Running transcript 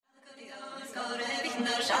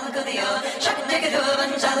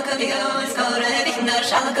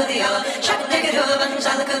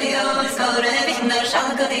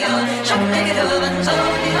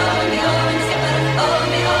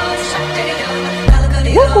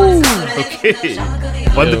Okay.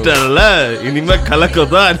 வந்துட்டல இனிமே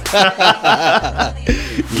கலக்கதான்.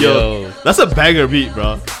 Yo, that's a banger beat, bro.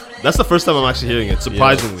 That's the first time I'm actually hearing it,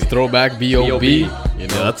 surprisingly. Throwback B.O.B. You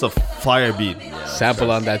know, that's a fire beat.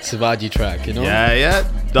 Sample on that Shivaji track, you know? Yeah.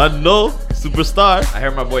 Don't know. Superstar. I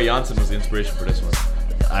heard my boy Janssen was the inspiration for this one.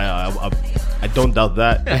 I don't doubt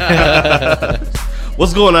that.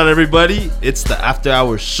 What's going on, everybody? It's the After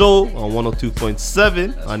Hours Show on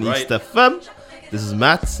 102.7 on right. East FM. This is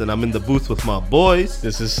Mats, and I'm in the booth with my boys.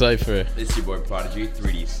 This is Cypher. It's your boy Prodigy,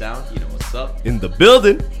 3D Sound. You know what's up. In the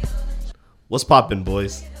building. What's poppin',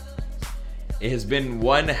 boys? It has been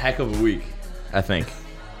one heck of a week, I think.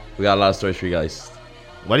 We got a lot of stories for you guys.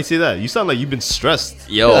 Why do you say that? You sound like you've been stressed.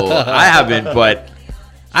 Yo, I haven't, but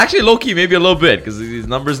actually low-key maybe a little bit, because these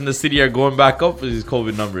numbers in the city are going back up with these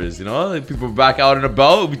COVID numbers, you know? People are back out and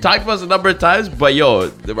about. We talked about this a number of times, but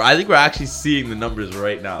yo, I think we're actually seeing the numbers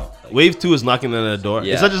right now. Wave 2 is knocking on the door.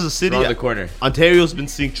 Yeah, it's not just a city. around the corner. Ontario's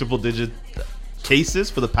been seeing triple-digit cases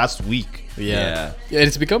for the past week. Yeah,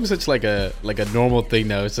 it's become such like a normal thing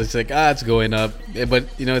now. It's just like it's going up, but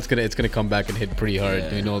you know it's gonna come back and hit pretty hard.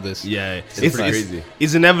 Yeah. We know this. Yeah, it's crazy.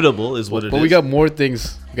 It's inevitable, is what it is. But we got more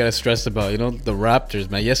things we gotta stress about. You know, the Raptors,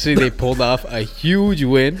 man. Yesterday they pulled off a huge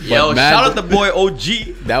win. Yo, but man, shout out the boy OG.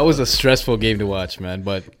 That was a stressful game to watch, man.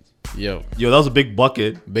 But yo, that was a big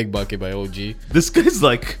bucket. Big bucket by OG. This guy's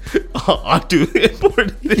like onto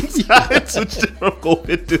important things. Switched it from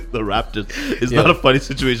COVID to the Raptors. It's not a funny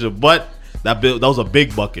situation, but that was a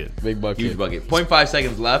big bucket. Big bucket. Huge bucket. 0.5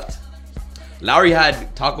 seconds left. Lowry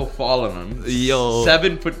had Taco Fall on him. Yo.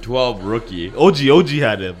 7'12" rookie. OG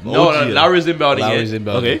had him. No, Lowry's inbounding Lowry's it.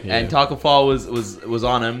 inbounding. Okay. Yeah. And Taco Fall was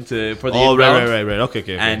on him for the Oh, inbound. right.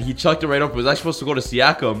 Okay. And he chucked it right up. It was actually supposed to go to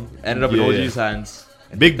Siakam. Ended up in OG's hands.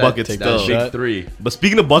 Big bucket take still. that Big shot. three. But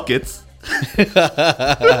speaking of buckets,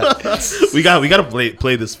 we gotta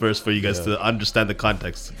play this first for you guys to understand the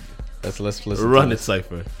context. Let's listen. Run it,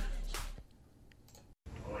 Cypher.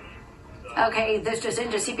 Okay, this is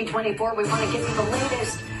into CP24. We want to give you the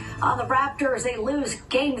latest on the Raptors. They lose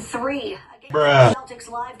Game 3 against the Celtics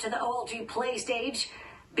live to the OLG Play stage.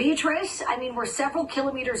 Beatrice, I mean, we're several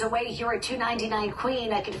kilometers away here at 299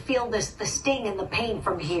 Queen. I can feel the sting and the pain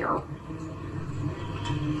from here.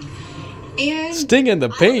 And Sting and the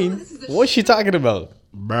pain. What's she talking about?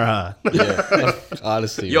 Bruh. Yeah,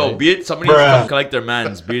 honestly. Yo, right? somebody needs to come collect their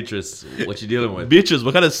mans. Beatrice, what you dealing with? Beatrice,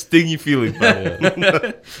 what kind of sting you feeling?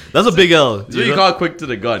 That's a big L. That's what you call quick to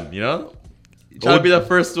the gun, you know? Try to be the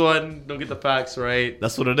first one, don't get the facts right.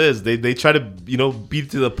 That's what it is. They try to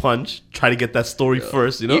beat to the punch, try to get that story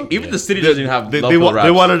first. Even the city doesn't even have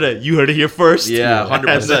they wanted it. You heard it here first. Yeah,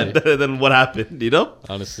 100%. And then what happened?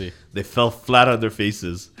 Honestly, they fell flat on their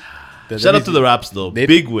faces. Shout out to the Raps though.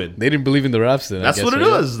 Big win. They didn't believe in the Raps then. That's what it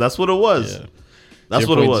was. That's what it was. Yeah. That's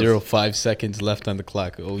what it was. 0.05 seconds left on the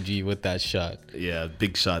clock. OG with that shot. Yeah,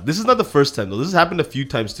 big shot. This is not the first time though. This has happened a few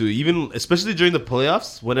times too. Even especially during the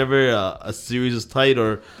playoffs, whenever a series is tight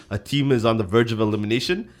or a team is on the verge of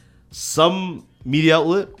elimination, some media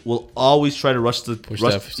outlet will always try to rush it and push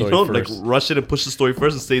the story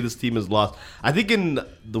first and say this team is lost. I think in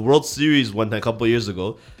the World Series a couple of years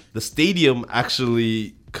ago, the stadium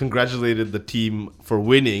actually congratulated the team for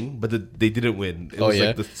winning, but they didn't win. It was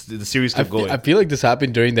like the series kept going. I feel like this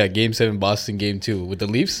happened during that Game 7 Boston game too with the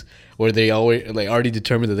Leafs, where they already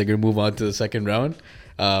determined that they're gonna move on to the second round.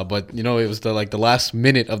 But it was the last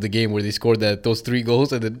minute of the game where they scored those 3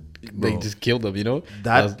 goals and then they just killed them.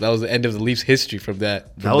 That was the end of the Leafs' history from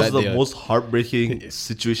that. That was the most heartbreaking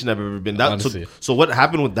situation I've ever been. Honestly. So what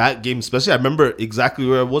happened with that game, especially, I remember exactly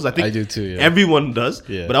where I was. I think I do too. Yeah. Everyone does.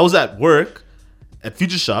 Yeah. But I was at work at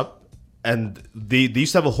Future Shop, and they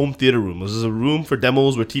used to have a home theater room. It was a room for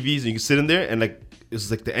demos where TVs and you could sit in there, and it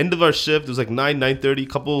was like the end of our shift. It was like 9:30.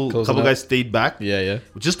 Couple guys stayed back. Yeah.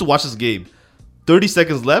 Just to watch this game. 30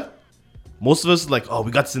 seconds left. Most of us like, oh,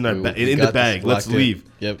 we got this in the bag. Let's leave.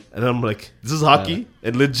 Yep. And I'm like, this is hockey,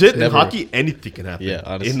 and legit in hockey, anything can happen. Yeah,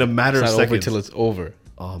 honestly. In a matter of seconds. Over till it's over.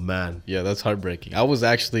 Oh man. Yeah, that's heartbreaking. I was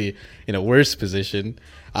actually in a worse position.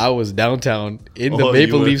 I was downtown in the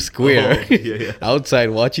Maple Leaf Square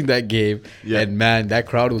outside watching that game. Yeah. And man, that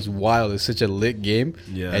crowd was wild. It's such a lit game.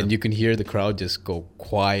 Yeah. And you can hear the crowd just go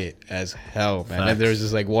quiet as hell, man. Facts. And there's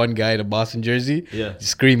just one guy in a Boston jersey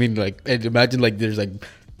screaming and imagine there's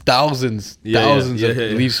thousands of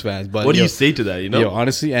Leafs fans. But what do you say to that,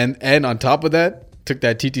 honestly, and on top of that, took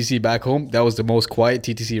that TTC back home. That was the most quiet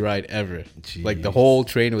TTC ride ever. Like the Jeez. whole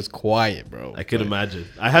train was quiet, bro. I can imagine.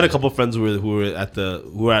 I had a couple friends who were at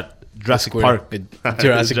Jurassic Square. Park.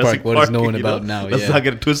 Jurassic Park, what is known about now, Let's yeah. not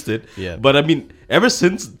get it twisted. Yeah. But I mean, ever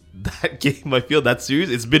since that game, I feel that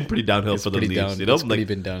series, it's been pretty downhill It's for the pretty Leafs. down- You know, it's pretty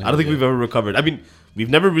been downhill, I don't think yeah. we've ever recovered. I mean, we've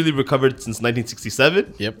never really recovered since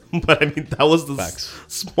 1967. Yep. But I mean, that was the Facts.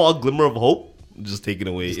 small glimmer of hope just taken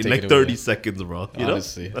away Just in taken like 30 away. seconds, bro. You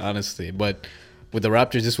Honestly. But with the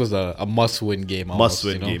Raptors, this was a must-win game. Almost,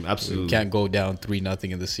 Must-win you know? game, absolutely. You can't go down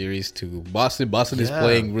 3-0 in the series to Boston. Boston is Yeah.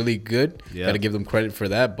 playing really good. Yeah. Got to give them credit for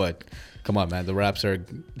that. But come on, man, the Raps are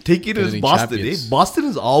Take it as defending Boston. champions. Boston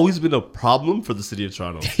has always been a problem for the city of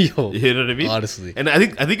Toronto. Yo, You know what I mean? honestly. And I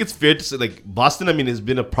think it's fair to say like Boston, I mean, has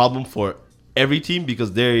been a problem for every team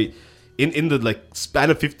because they're in the like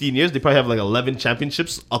span of 15 years, they probably have like 11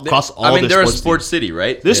 championships across all I mean, their they're a sports sports teams. city,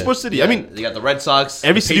 right? They're a sports city. I mean, they got the Red Sox.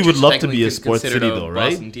 every the city would Patriots love to be a technically sports considered city a though, right?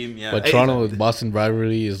 Boston team, yeah. But Hey, Toronto with Boston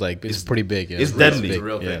rivalry is like it's pretty big. Yeah. it's deadly. It's a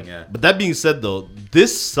real thing, yeah. But that being said, though,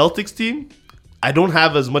 this Celtics team, I don't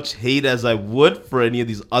have as much hate as I would for any of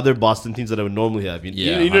these other Boston teams that I would normally have.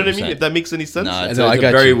 Yeah, You know what I mean? 100%. If that makes any sense. Nah, it's, No, I it's a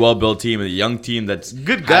got very you. well built team, a young team that's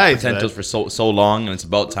Good had guys, potentials man. for so long, and it's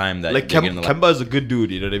about time that like they get in the Kemba is a good dude.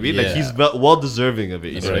 You know what I mean? Like Yeah. he's well deserving of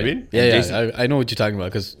it. You know what I mean? Yeah, Jason- I know what you're talking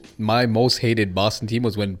about because my most hated Boston team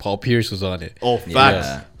was when Paul Pierce was on it. Oh, facts.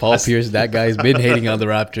 Yeah. Paul Pierce, that guy's been hating on the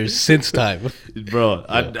Raptors since time. Bro,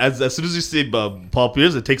 as soon as you say Paul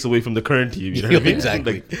Pierce, it takes away from the current team. You know what I mean?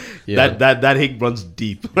 Exactly. Like, Yeah. that hate runs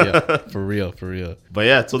deep. Yeah, for real. But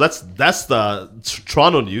yeah, so that's the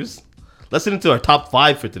Toronto news. Let's get into our top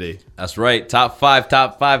 5 for today. That's right. Top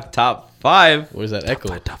five. Where's that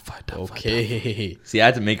echo? Top five. Okay. See, I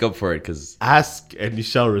had to make up for it because Ask and you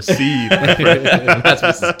shall receive. that's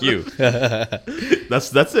Mrs. Q.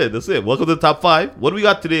 That's it. Welcome to the top 5. What do we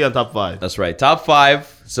got today on top 5? That's right. Top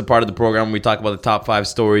 5. It's a part of the program where we talk about the top 5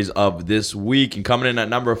 stories of this week. And coming in at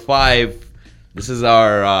number 5, this is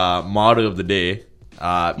our motto of the day.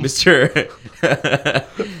 Mr.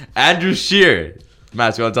 Andrew Shear.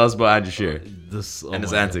 Matt, you want to tell us about Andrew Shear and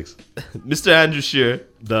his antics? Mr. Andrew Shear,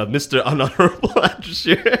 the Mr. Unhonorable Andrew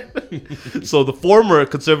Shear. So the former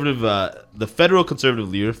conservative, the federal conservative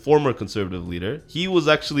leader, former conservative leader, he was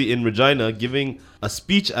actually in Regina giving a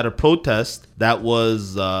speech at a protest that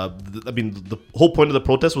was, the whole point of the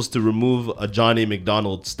protest was to remove a John A.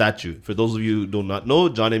 Macdonald statue. For those of you who do not know,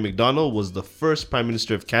 John A. Macdonald was the first Prime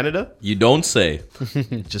Minister of Canada. You don't say.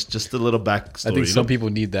 Just a little backstory. I think you some know? people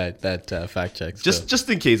need that fact check. Just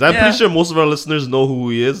in case, I'm Yeah. pretty sure most of our listeners know who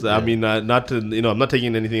he is. I mean, not to I'm not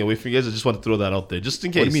taking anything away from you guys. I just want to throw that out there, just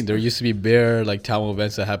in case. What do you mean? There used to be bare like town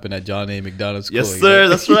events that happened at John A. Macdonald School. Yes, you sir. know?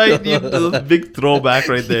 That's right. The big throwback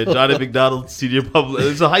right there. John A. Macdonald Senior Public.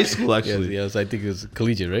 It's a high school actually. Yes, I think it was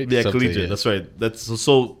collegiate, right? Yeah, Something, collegiate. yeah. That's right.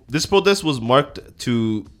 So. This protest was marked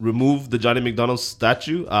to remove the Johnny McDonald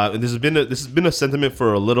statue, and this has been a sentiment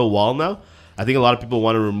for a little while now. I think a lot of people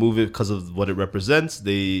want to remove it because of what it represents.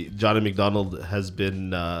 Johnny McDonald has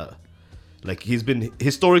been he's been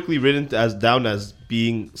historically written down as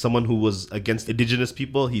being someone who was against Indigenous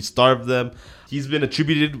people. He starved them. He's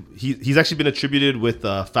actually been attributed with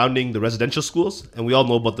founding the residential schools, and we all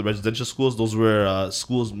know about the residential schools. Those were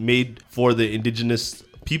schools made for the Indigenous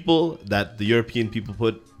people that the European people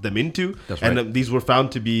put them into. That's right. And these were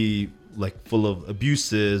found to be like full of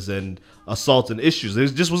abuses and assaults and issues.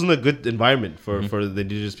 It just wasn't a good environment for the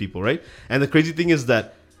Indigenous people, right? And the crazy thing is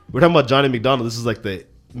that we're talking about Johnny McDonald. This is like the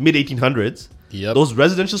mid 1800s. Yep. Those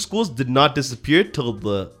residential schools did not disappear till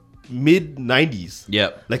the mid 90s.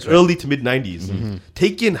 Yep. Like early to mid 90s.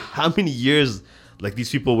 Take in how many years like these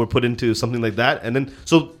people were put into something like that. And then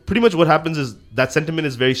so pretty much what happens is that sentiment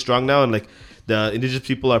is very strong now, and like the Indigenous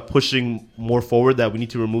people are pushing more forward that we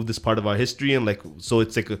need to remove this part of our history, and like so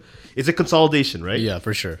it's a consolidation, right? Yeah,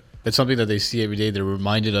 for sure. It's something that they see every day. They're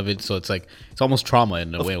reminded of it, so it's like it's almost trauma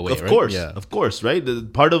in a way. Of right? course, Yeah. of course, right? The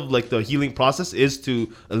part of like the healing process is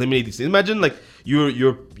to eliminate these things. Imagine like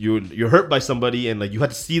you're hurt by somebody, and like you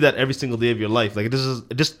had to see that every single day of your life. Like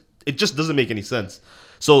it just doesn't make any sense.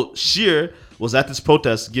 So Shear was at this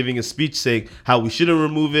protest giving a speech saying how we shouldn't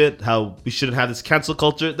remove it, how we shouldn't have this cancel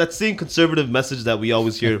culture. That same conservative message that we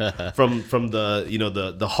always hear from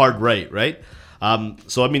the the hard right?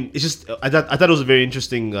 So I mean, it's just I thought it was a very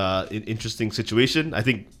interesting situation. I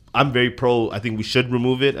think I'm very pro. I think we should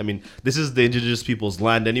remove it. I mean, this is the Indigenous people's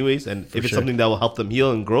land anyways, and if it's sure. something that will help them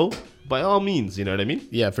heal and grow, by all means, you know what I mean?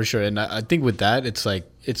 Yeah, for sure. And I think with that, it's like,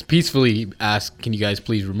 it's peacefully asked, can you guys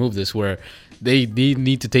please remove this? Where they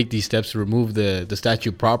need to take these steps to remove the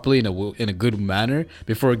statue properly in a good manner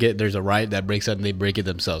before there's a riot that breaks out and they break it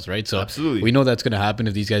themselves, right? So Absolutely. we know that's going to happen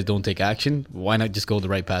if these guys don't take action. Why not just go the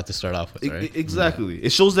right path to start off with, right? Exactly.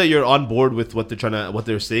 It shows that you're on board with what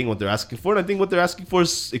they're saying, what they're asking for. And I think what they're asking for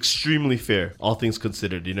is extremely fair, all things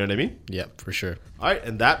considered. You know what I mean? Yeah, for sure. All right.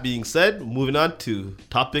 And that being said, moving on to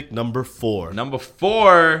topic number 4. Number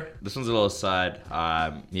 4, this one's a little sad.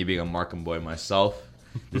 Me being a Markham boy myself,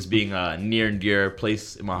 this being a near and dear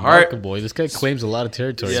place in my heart. Markham boy, this guy claims a lot of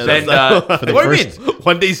territory. Yeah, Spend, that's what do you mean?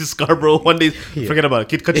 One day he's Scarborough, one day forget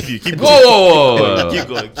about it. Continue. Keep going.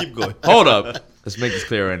 Whoa! Keep going. Hold up. Let's make this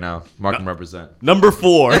clear right now. Markham represent. Number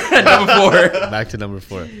 4. Number 4. Back to number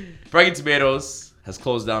 4. Frankie Tomatoes has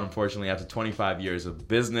closed down, unfortunately, after 25 years of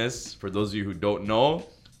business. For those of you who don't know,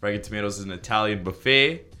 Frankie Tomatoes is an Italian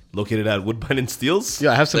buffet. Located at Woodbine and Steeles.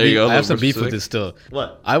 Yeah, I have some There you beef, go, I have some little beef with specific. this still.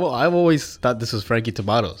 What? I've always thought this was Frankie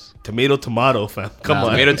Tomatoes. Tomato, fam. Come Nah,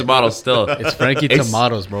 on. Tomato still. It's Frankie It's-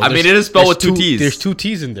 Tomatoes, bro. I mean, it is spelled with there's 2 T's. There's 2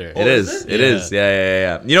 T's in there. It is. It is.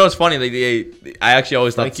 Yeah. You know what's funny? Like I actually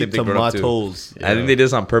always thought the Frankie same thing growing up too. Tomatoes. I think they did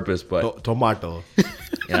this on purpose, but Tomato.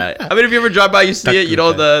 yeah. I mean, if you ever drive by, you see it. You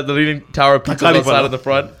know the leaning tower of pizza on the Takali side pala. of the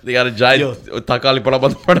front. They got a giant takali pala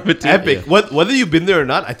on the front of it too. Epic. Whether you've been there or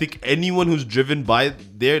not, I think anyone who's driven by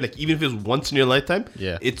there, like even if it was once in your lifetime,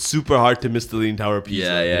 Yeah. it's super hard to miss the Leaning Tower pizza.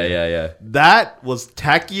 Yeah. That was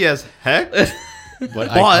tacky as heck. But But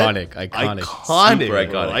iconic. Iconic, Super bro.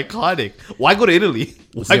 iconic. Iconic. Why go to Italy?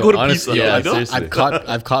 Why Yo, go to honestly, pizza? yeah, You know? seriously.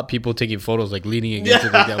 I've caught people taking photos like leaning against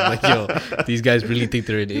it like that. I'm like, yo, these guys really think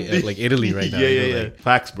they're in like Italy right now. Yeah, you know, yeah. like-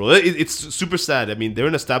 Facts, bro. It's super sad. I mean, they're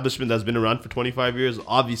an establishment that's been around for 25 years.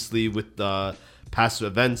 Obviously, with past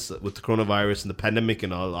events, with the coronavirus and the pandemic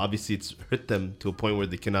and all, obviously it's hurt them to a point where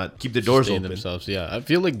they cannot keep their doors sustain open. themselves. Yeah, I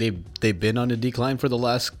feel like they've been on a decline for the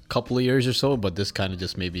last couple of years or so, but this kind of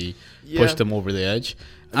just maybe pushed them over the edge.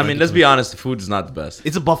 I mean, let's be honest. The food is not the best.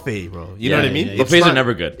 It's a buffet, bro. You know what I mean? yeah. It's Buffets are not-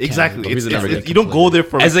 never good. Exactly. Buffets are It's- never it's- good. You don't go there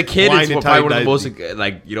for As a kid, wine it's and probably one of the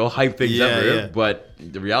Italian most hype things Yeah, ever. yeah. But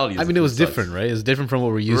the reality is, I mean, the it was food sucks. different, right? It's different from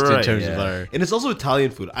what we're used to in Right, terms yeah. of our. And it's also Italian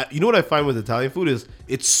food. You know what I find with Italian food is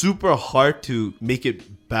it's super hard to make it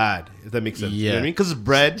bad, if that makes sense. You know what I Yeah. mean? Because it's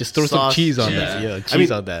bread. Just throw some sauce, cheese on cheese. that. Yeah, I cheese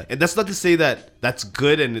mean, on that. And that's not to say that that's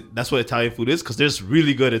good and that's what Italian food is, because there's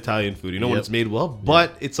really good Italian food, you know, when Yep. it's made well.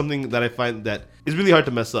 But it's something that I find that is really hard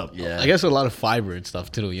to mess up. Yeah. I guess a lot of fiber and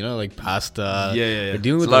stuff too. You know, like pasta. Yeah, yeah. We're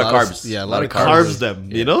dealing It's with a lot of carbs. Yeah, a A lot lot of of carbs. Carbs them,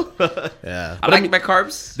 you know? Yeah. I like my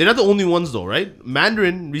carbs. They're not the only ones though, right?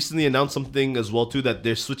 Mandarin recently announced something as well too, that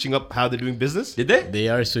they're switching up how they're doing business. Did they? They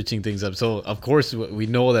are switching things up. So, of course, we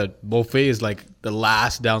know that buffet is like the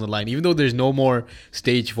last down the line. Even though there's no more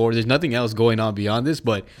stage 4, there's nothing else going on beyond this.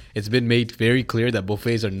 But it's been made very clear that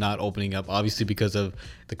buffets are not opening up, obviously because of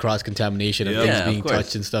the cross contamination of Yeah. things Yeah, of being course.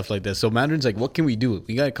 touched and stuff like that. So Mandarin's like, what can we do?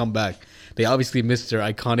 We gotta come back. They obviously missed their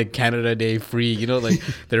iconic Canada Day free. You know, like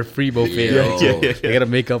their free buffet. Yeah, right? yeah, So yeah. They gotta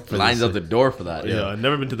make up for Lines this. out the door for that. Yeah, I've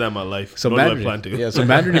never been to that in my life. So Nor do I Mandarin, plan to. yeah. So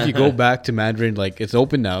Mandarin, if you go back to Mandarin, like it's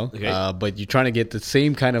open now, Okay. but you're trying to get the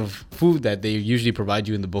same kind of food that they usually provide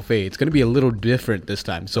you in the buffet. It's going to be a little different this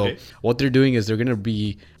time. So Okay. what they're doing is they're going to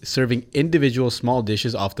be serving individual small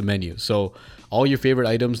dishes off the menu. So all your favorite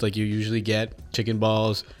items, like you usually get, chicken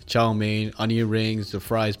balls, chow mein, onion rings, the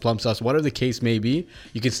fries, plum sauce, whatever the case may be,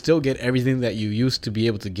 you can still get everything that you used to be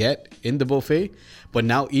able to get in the buffet. But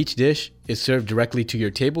now each dish is served directly to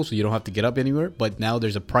your table, so you don't have to get up anywhere. But now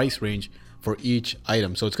there's a price range for each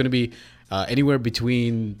item. So it's going to be anywhere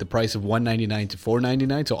between the price of $1.99 to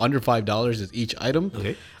 $4.99. So under $5 is each item.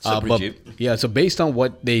 Okay. So pretty but cheap. yeah, so based on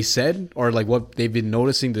what they said, or like what they've been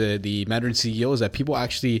noticing, the Mandarin CEO, is that people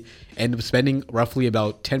actually end up spending roughly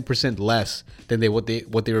about 10% less than what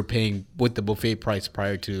they were paying with the buffet price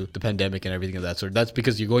prior to the pandemic and everything of that sort. That's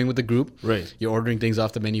because you're going with the group. Right. You're ordering things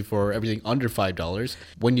off the menu for everything under $5.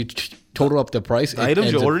 When you total up the price, The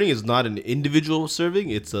items you're ordering is not an individual serving;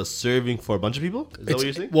 it's a serving for a bunch of people. Is that what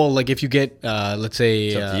you're saying? Well, like if you get, let's say,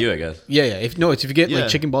 It's up to you, I guess. Yeah. If you get Yeah. like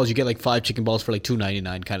chicken balls, you get like 5 chicken balls for like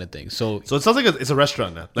 $2.99 kind of thing. So So it sounds like it's a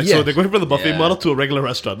restaurant now. Like Yeah. so, they're going from the buffet Yeah. model to a regular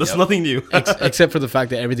restaurant. That's nothing new. except for the fact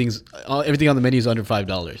that everything on the menu is under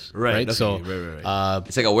 $5. Right, Right. that's So okay. Right.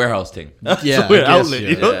 It's like a warehouse thing. yeah, So we're I guess, outlet, yeah.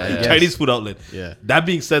 you know, Yeah, yeah. Chinese food outlet. Yeah. That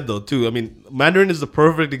being said, though, too, I mean, Mandarin is the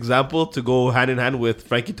perfect example to go hand in hand with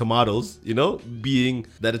Frankie Tomatoes. You know, being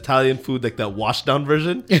that Italian food, like that washed down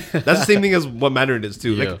version. That's the same thing as what Mandarin is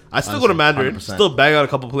too. Yeah, Like I still go to honestly, Mandarin, 100%. still bang out a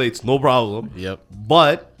couple plates, no problem. Yep.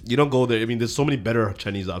 But you don't go there. I mean, there's so many better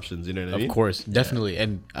Chinese options. You know what I mean? Of course, definitely.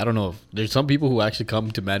 And I don't know, if there's some people who actually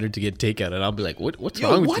come to Mandarin to get takeout, and I'll be like, what's Yo,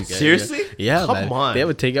 wrong what? with you guys? Seriously? Yeah, Come man. on. They have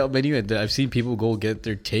a takeout menu, and I've seen people go get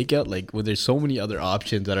their takeout like when there's so many other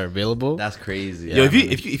options that are available. That's crazy. Yo,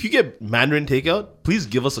 if you get Mandarin takeout, please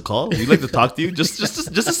give us a call. We'd like to talk to you just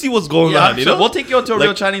to see what's going on. You know, we'll take you out to a Like,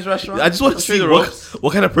 real Chinese restaurant. I just want to Show you see the ropes.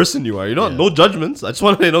 what kind of person you are. You know, no judgments. I just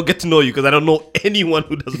want to get to know you because I don't know anyone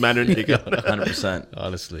who does Mandarin takeout. 100%.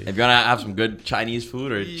 Honestly. If you want to have some good Chinese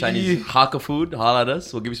food or Chinese Hakka food, holla at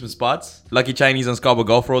us. We'll give you some spots. Lucky Chinese on Scarborough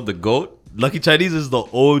Golf Road, the GOAT. Lucky Chinese is the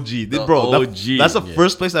OG. Bro, OG. That's the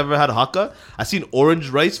first place I've ever had Hakka. I seen orange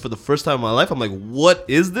rice for the first time in my life. I'm like, what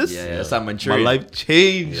is this? Yeah, that's not My Manchurian. life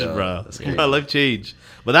changed, Yeah, bro. that's crazy. My life changed.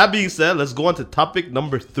 But that being said, let's go on to topic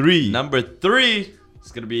number 3. Number 3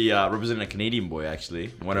 is going to be representing a Canadian boy, actually.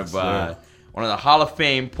 One of sir. the Hall of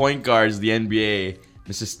Fame point guards of the NBA,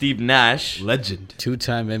 Mr. Steve Nash. Legend.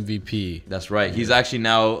 2-time MVP. That's right. He's actually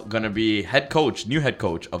now going to be new head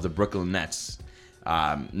coach of the Brooklyn Nets.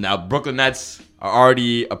 Now, Brooklyn Nets are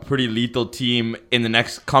already a pretty lethal team in the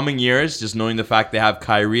next coming years, just knowing the fact they have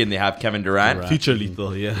Kyrie and they have Kevin Durant. Future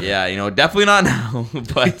lethal, yeah. Yeah, definitely not now,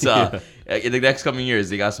 but in the next coming years,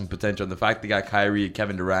 they got some potential. And the fact they got Kyrie,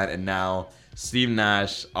 Kevin Durant, and now Steve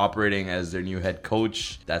Nash operating as their new head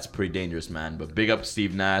coach, that's pretty dangerous, man. But big up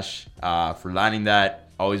Steve Nash for landing that.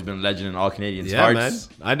 Always been a legend in all Canadians' Yeah, hearts.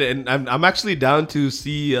 man. I'm actually down to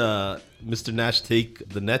see Mr. Nash take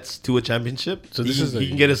the Nets to a championship. So he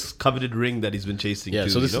can get his coveted ring that he's been chasing. Yeah,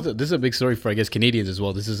 too, so this you know? is a big story for, I guess, Canadians as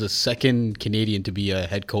well. This is the second Canadian to be a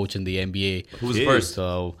head coach in the NBA. Who was Okay. first?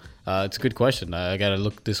 So it's a good question. I gotta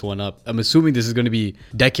look this one up. I'm assuming this is going to be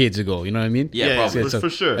decades ago. You know what I mean? Yeah, probably. for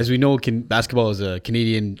sure. As we know, basketball is a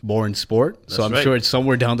Canadian-born sport, so I'm right. sure it's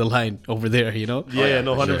somewhere down the line over there. You know? Yeah,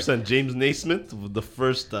 no, for 100%. James Naismith, the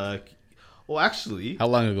first. Actually, How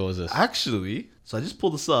long ago was this? so I just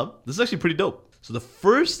pulled this up. This is actually pretty dope. So the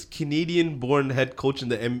first Canadian-born head coach in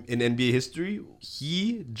NBA history,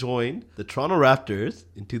 he joined the Toronto Raptors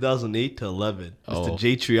in 2008 to 11. Mr.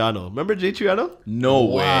 Jay Triano. Remember Jay Triano? No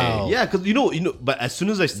Wow. way. Yeah, because you know. But as soon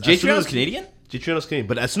as I Jay Triano's Canadian? Jay Triano's Canadian.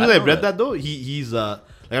 But as soon as I I know read that. that though, he's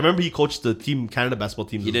I remember he coached the team Canada basketball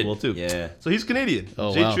teams as did, well too. yeah. So he's Canadian.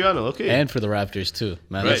 Oh, Jay wow. Triano. Okay. And for the Raptors too,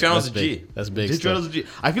 man. Right. Triano's a big. G. That's big. Jay stuff. Triano's a G.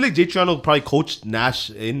 I feel like Jay Triano probably coached Nash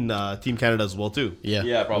in Team Canada as well too. Yeah,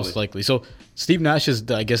 Yeah, probably. most likely. So Steve Nash is,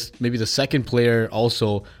 I guess, maybe the second player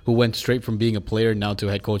also who went straight from being a player now to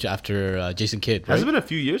a head coach after Jason Kidd, right? Has it been a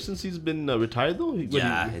few years since he's been retired though?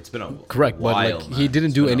 Yeah, it's been a Correct, while, but like he man. didn't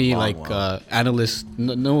It's do been a any long like while. analyst,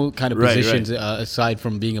 no kind of Right, positions aside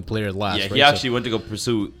from being a player last. Yeah, right? he So- actually went to go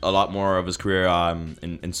pursue a lot more of his career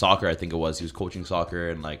in soccer. I think it was he was coaching soccer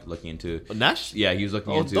and like looking into Nash? Yeah, he was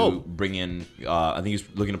looking Oh, into dope. bringing. I think he was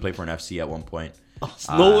looking to play for an FC at one point.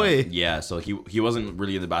 No way. Yeah, so he wasn't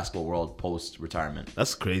really in the basketball world post retirement.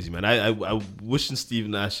 That's crazy, man. I wishing Steve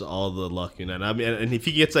Nash all the luck, you know. And I mean, and if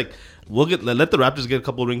he gets let the Raptors get a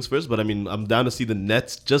couple of rings first. But I mean, I'm down to see the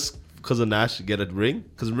Nets just because of Nash get a ring.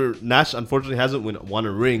 Because Nash unfortunately hasn't won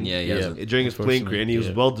a ring. Yeah, he hasn't. During his playing career, and he was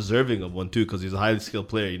Yeah. well deserving of one too because he's a highly skilled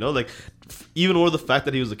player. You know, like even more the fact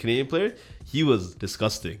that he was a Canadian player, he was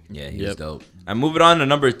disgusting. Yeah, he was Yep. dope. And moving on to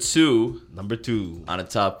number 2 Number 2. on the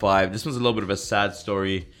top 5. This one's a little bit of a sad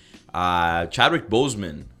story. Chadwick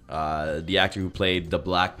Boseman, the actor who played the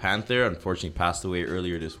Black Panther, unfortunately passed away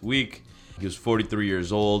earlier this week. He was 43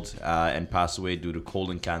 years old and passed away due to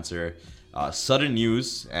colon cancer. Sudden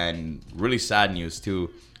news and really sad news too.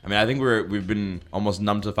 I mean, I think we've been almost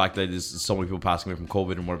numb to the fact that there's so many people passing away from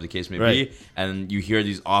COVID and whatever the case may Right. be. And you hear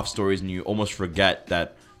these off stories and you almost forget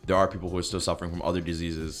that there are people who are still suffering from other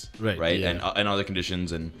diseases, Right, yeah. and other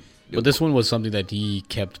conditions. And But this one was something that he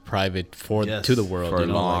kept private Yes, to the world for a you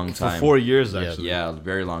know, long like- For time. 4 years, Yeah. actually. yeah, a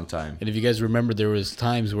very long time. And if you guys remember, there was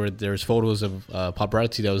times where there was photos of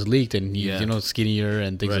paparazzi that was leaked, and he, Yeah. skinnier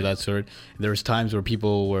and things of Right. that sort. And there was times where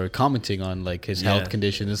people were commenting on like his health Yeah.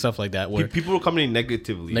 condition and stuff like that, where People were coming in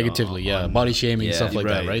negatively. body shaming and Yeah. stuff like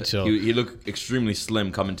that, Right. right? So He looked extremely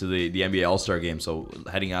slim coming to the NBA All-Star game. So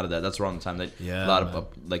heading out of that, that's around the time that Yeah, a lot man. of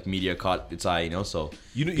like media caught its eye. So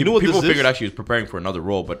You know what people this figured is? actually he was preparing for another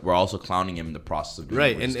role, but we're also clowning him in the process of doing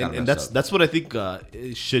Right, it, which is and kinda and messed up. that's what I think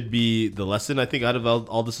it should be the lesson. I think out of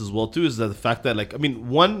all this as well too is that the fact that like I mean,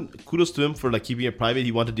 one, kudos to him for like keeping it private.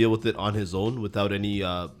 He wanted to deal with it on his own without any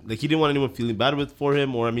like he didn't want anyone feeling bad for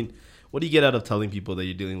him. Or I mean, what do you get out of telling people that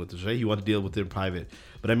you're dealing with this? Right, he wanted to deal with it in private.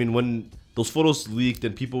 But I mean, when those photos leaked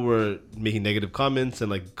and people were making negative comments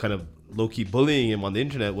and like kind of low key bullying him on the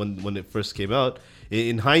internet when it first came out,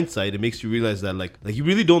 in hindsight, it makes you realize that like you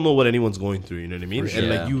really don't know what anyone's going through. You know what I mean? For And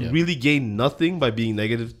sure. like you really gain nothing by being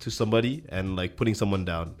negative to somebody and like putting someone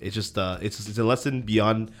down. It's just it's a lesson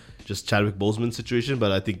beyond just Chadwick Boseman's situation,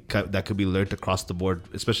 but I think that could be learned across the board,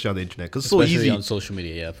 especially on the internet, because it's so Especially easy on social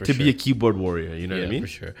media, yeah, for to sure. be a keyboard warrior. You know what I Yeah, mean? for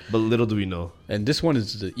sure. But little do we know. And this one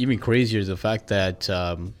is even crazier, the fact that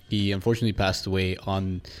he unfortunately passed away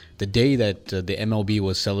on the day that the MLB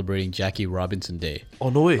was celebrating Jackie Robinson Day.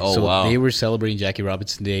 Oh no way! Oh, So wow. they were celebrating Jackie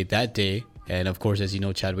Robinson Day that day. And of course, as you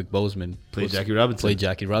know, Chadwick Boseman Played Jackie Robinson. Played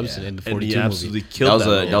Jackie Robinson in the and 42 he absolutely movie. killed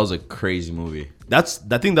that. That was a crazy movie. I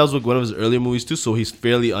think that was like one of his earlier movies too. So he's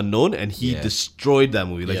fairly unknown, and he Yeah. destroyed that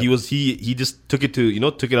movie. Like Yep. he just took it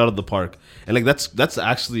out of the park. And like that's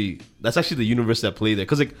actually the universe that played there.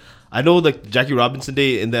 Because like I know like Jackie Robinson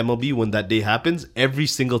Day in the MLB, when that day happens, every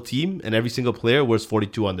single team and every single player wears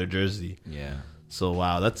 42 on their jersey. Yeah. So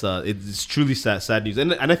wow, that's it's truly sad news.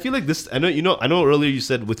 And I feel like this. I know earlier you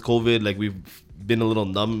said with COVID, like we've been a little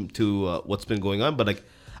numb to what's been going on, but like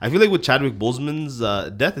I feel like with Chadwick Boseman's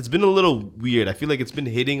death, it's been a little weird. I feel like it's been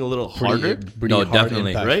hitting a little harder. Pretty No, hard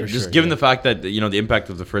definitely. impact, Right? for Just sure, given yeah. the fact that the impact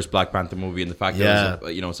of the first Black Panther movie and the fact that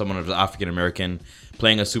it was someone of African American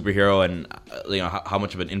playing a superhero and how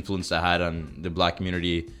much of an influence that had on the Black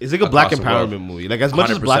community. It's like a Black across the world. empowerment movie. Like as much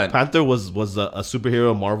as Black 100%. Panther was a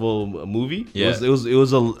superhero Marvel movie, Yeah. it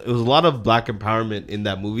was a lot of Black empowerment in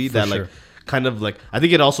that movie that sure. like kind of like I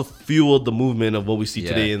think it also fueled the movement of what we see Yeah.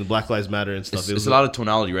 today in Black Lives Matter and stuff. It's a lot of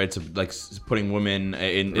tonality, right? So like putting women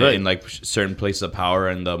Right. in like certain places of power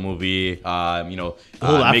in the movie. the whole making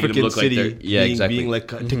them African look city like they're- exactly. being like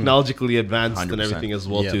technologically advanced and 100%. everything as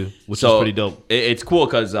well Yeah. too, which So, is pretty dope. It's cool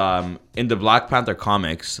because in the Black Panther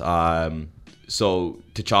comics, so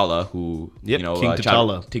T'Challa, who Yep, King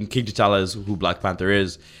T'Challa. King T'Challa is who Black Panther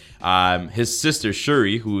is. His sister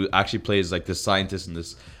Shuri, who actually plays like this scientist and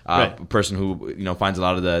this Right. person who finds a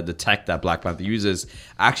lot of the tech that Black Panther uses,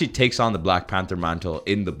 actually takes on the Black Panther mantle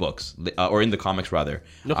in the books or in the comics rather,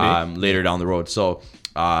 Okay. later down the road. So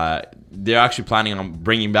they're actually planning on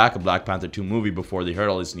bringing back a Black Panther 2 movie before they heard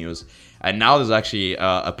all this news, and now there's actually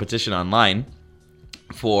a petition online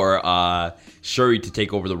for Shuri to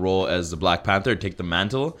take over the role as the Black Panther, take the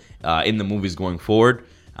mantle in the movies going forward,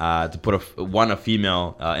 to put a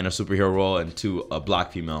female in a superhero role and two a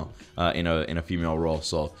Black female in a female role.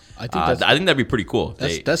 So I think that'd be pretty cool.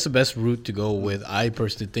 That's the best route to go with. I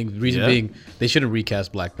personally think the reason Yeah. being they shouldn't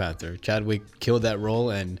recast Black Panther. Chadwick killed that role,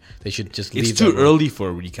 and they should just leave. It's too that role. early for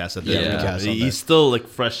a recast at the end. recast on He's that. still like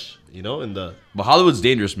fresh, in the. But Hollywood's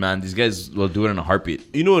dangerous, man. These guys will do it in a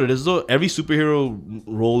heartbeat. You know what it is though? Every superhero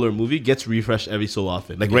role or movie gets refreshed every so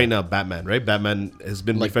often. Like right now, Batman, right? Batman has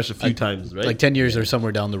been refreshed a few times, right? Like 10 years or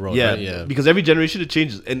somewhere down the road. yeah, right? Yeah. because every generation it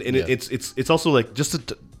changes, and Yeah. it's also like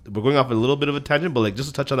we're going off a little bit of a tangent, but like just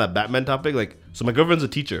to touch on that Batman topic, like so my girlfriend's a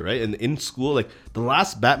teacher, right? And in school, like the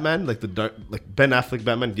last Batman, like Ben Affleck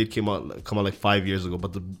Batman did come out like 5 years ago,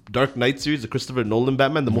 but the Dark Knight series, the Christopher Nolan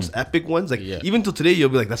Batman, the most epic ones, like Yeah. even till today, you'll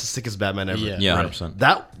be like, that's the sickest Batman ever. Yeah. Yeah, Right. 100%.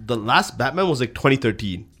 The last Batman was like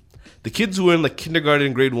 2013. The kids who were in like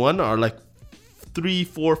kindergarten, grade 1 are like 3,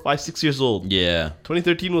 4, 5, 6 years old. Yeah.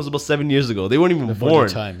 2013 was about 7 years ago. They weren't even Before born.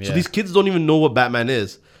 their time, So yeah. these kids don't even know what Batman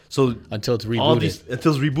is. So Until it's all rebooted.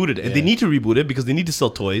 until it's rebooted, and they Yeah. need to reboot it because they need to sell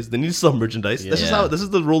toys. They need to sell merchandise. That's just Yeah. how this is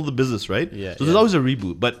the role of the business, right? Yeah, So there's yeah. always a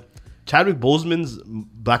reboot, but Chadwick Boseman's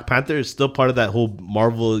Black Panther is still part of that whole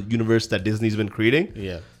Marvel universe that Disney's been creating.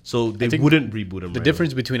 Yeah. So they think wouldn't reboot him. The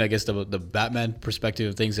difference between, I guess, the Batman perspective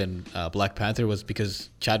of things and Black Panther was because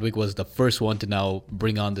Chadwick was the first one to now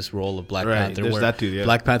bring on this role of Black Right, Panther. there's where that too, yeah.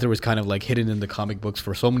 Black Panther was kind of like hidden in the comic books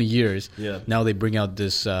for so many years. Yeah. Now they bring out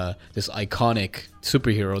this this iconic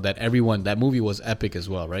superhero that movie was epic as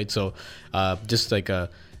well, right? So just like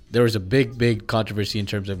there was a big controversy in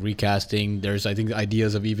terms of recasting. There's, I think,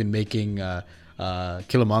 ideas of even making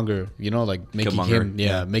Killmonger, like making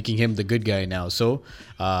Killmonger, making him the good guy now. So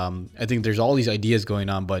I think there's all these ideas going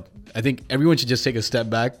on, but I think everyone should just take a step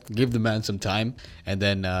back, give the man some time, and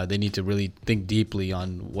then they need to really think deeply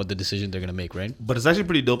on what the decision they're gonna make, right? But it's actually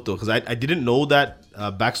pretty dope though, because I didn't know that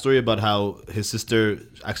backstory about how his sister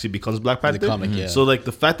actually becomes Black Panther. comic, yeah. So like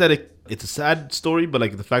the fact that it's a sad story, but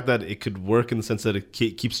like the fact that it could work in the sense that it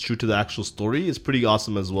keeps true to the actual story is pretty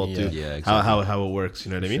awesome as well too. Yeah, exactly. How it works,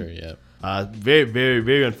 you know what I mean? Sure, yeah. Very, very,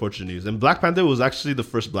 very unfortunate news. And Black Panther was actually the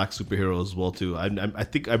first Black superhero as well too. I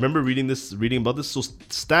think I remember reading about this. So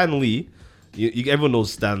Stan Lee, everyone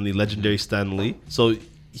knows Stan Lee, legendary Stan Lee. So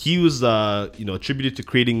he was attributed to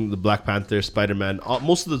creating the Black Panther, Spider-Man.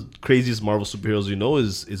 Most of the craziest Marvel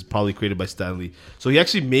superheroes is probably created by Stan Lee. So he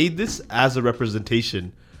actually made this as a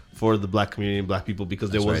representation for the black community and black people because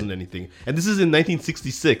there That's wasn't right. anything. And this is in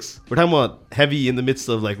 1966. We're talking about heavy in the midst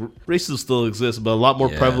of like racism still exists, but a lot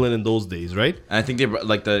more Yeah. prevalent in those days, right? And I think they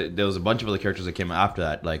like there was a bunch of other characters that came after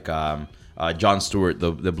that, like John Stewart,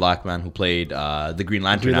 the black man who played the Green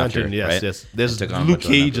Lantern. Green Lantern, after, yes, right? yes. There's And took on a Luke bunch of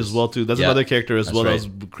other Cage members. as well too. That's Yeah, another character as that's well right.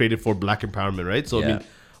 that was created for black empowerment, right? So I Yeah. mean,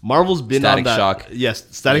 Marvel's been Static on that. Shock. Yes,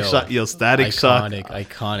 Static Shock. Static Shock.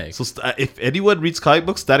 Iconic. So if anyone reads comic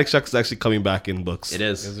books, Static Shock is actually coming back in books. It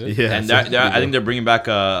is. it? Yeah, and so- I think they're bringing back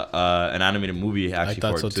an animated movie I actually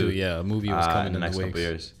thought for so it too. too. Yeah, a movie was coming in the next wings. couple of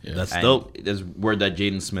years. Yeah. That's And dope. There's word that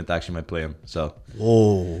Jaden Smith actually might play him. So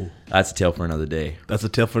Whoa, that's a tale for another day. that's a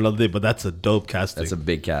tale for another day, but that's a dope casting. That's a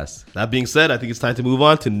big cast. That being said, I think it's time to move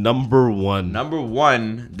on to number one. Number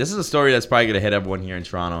one, this is a story that's probably gonna hit everyone here in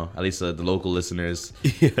Toronto, at least the local listeners.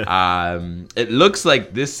 It looks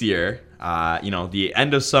like this year, the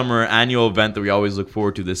end of summer annual event that we always look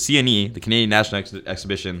forward to, the CNE, the Canadian National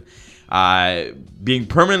Exhibition, being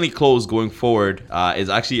permanently closed going forward is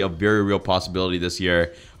actually a very real possibility this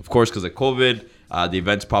year. Of course, because of COVID, the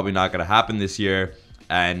event's probably not gonna happen this year.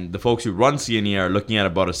 And the folks who run CNE are looking at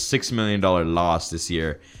about a $6 million loss this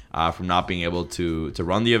year from not being able to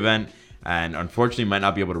run the event, and unfortunately might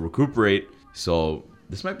not be able to recuperate. So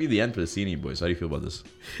this might be the end for the CNE, boys. How do you feel about this?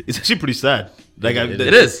 It's actually pretty sad. Like It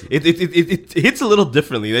is. It hits a little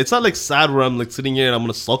differently. It's not like sad where I'm like sitting here and I'm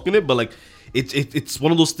gonna sulk in it, but like it's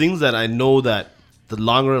one of those things that I know that the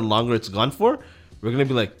longer and longer it's gone for, we're gonna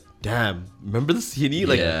be like, damn, remember the CNE?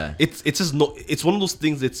 Like Yeah. it's just no. It's one of those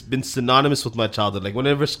things that's been synonymous with my childhood. Like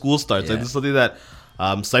whenever school starts, like Yeah. this is something that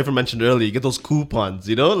Cypher mentioned earlier. You get those coupons,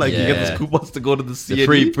 you know, like you get Yeah. those coupons to go to the CNE.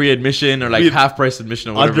 The free admission or like Free- half price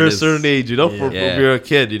admission or whatever under it a is. certain age, you know, for Yeah. if you're a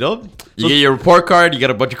kid, you know. You get your report card, you get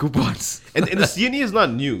a bunch of coupons. And the CNE is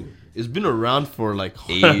not new. It's been around for like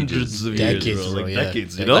hundreds of Decades, years, bro. bro, Like yeah.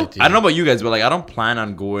 decades, you Yeah, know? like- I don't know about you guys, but like I don't plan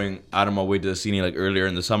on going out of my way to the CNE like earlier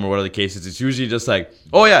in the summer, whatever the case is. It's usually just like,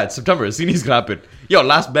 oh yeah, it's September, the CNE's gonna happen. Yo,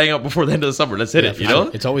 last bang up before the end of the summer. Let's hit Yeah, it, for you sure.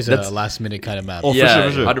 know? It's always That's- a last minute kind of map. Oh, for yeah, sure,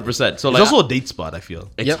 for sure. 100%. So It's like also a date spot, I feel.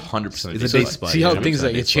 it's Yep. 100%. It's a So, date like, spot. See yeah, how 100% things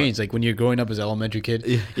like date it spot. changed. Like when you're growing up as an elementary kid,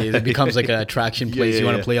 it becomes like an attraction place. You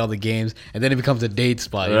want yeah. to play all the games, and then it becomes a date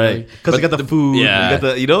spot. You Right. know? Because they got the food, yeah. you got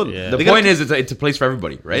the, you know? Yeah. The they got- point is, it's a place for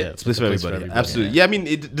everybody, right? Yeah. It's a place for It's a place for everybody. everybody, Absolutely. Yeah. I mean,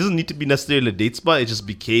 it doesn't need to be necessarily a date spot. It just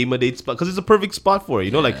became a date spot because it's a perfect spot for it.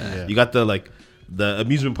 You know, like you got the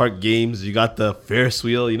amusement park games. You got the Ferris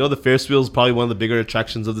wheel. You know, the Ferris wheel is probably one of the bigger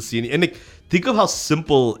attractions of the CNE. And like, think of how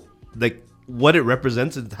simple, like what it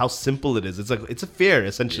represents and how simple it is. It's like it's a fair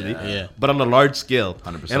essentially, Yeah. but on a large scale.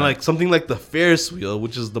 100%. And like something like the Ferris wheel,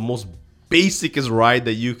 which is the most basicest ride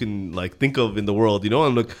that you can like think of in the world. You know,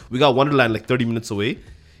 and look, we got Wonderland like 30 minutes away.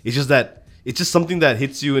 It's just that. It's just something that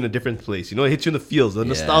hits you in a different place. You know, it hits you in the feels, the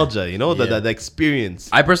nostalgia, you know, the experience.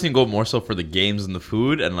 I personally go more so for the games and the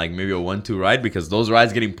food and like maybe a 1-2 ride because those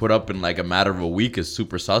rides getting put up in like a matter of a week is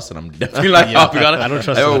super sus and I'm definitely like hopping on it. I don't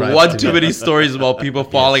trust I those have rides one too too much. many stories about people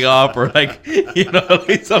falling off or like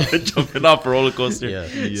like someone jumping off a roller coaster.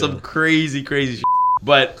 Yeah. Some crazy shit.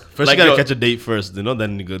 But First, like, you gotta yo, catch a date first, you know,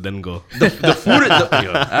 then you go. the food. All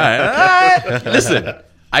right. Listen,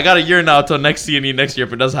 I got a year now till next CNE next year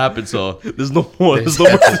if it does happen. So There's no more. There's no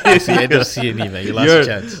more. It's the end of CNE, man. You lost your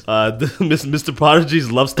chance. Mr. Prodigy's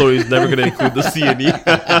love story is never gonna include the CNE.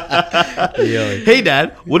 Yo. Hey,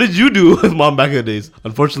 Dad, what did you do with Mom back in the days?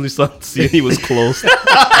 Unfortunately, son, CNE was closed.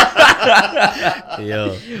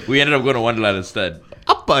 Yo. we ended up going to Wonderland instead.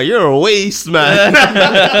 Appa, you're a waste, man.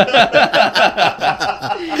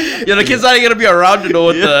 Yeah, the kids not even gonna be around to know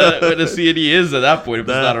what the CNE is at that point if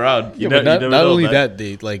it's not around. Yeah, ne- but you not never know, only man. that,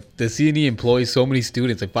 they like the CNE employs so many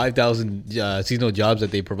students, like 5,000 seasonal jobs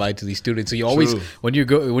that they provide to these students. So you always, True. when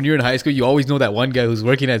you're in high school, you always know that one guy who's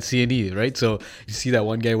working at CNE, right? So you see that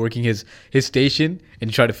one guy working his station, and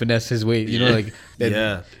you try to finesse his way. You know, Yeah. like that-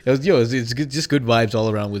 Yeah. it's good, just good vibes all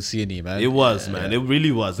around with CNE, man. It was, man. It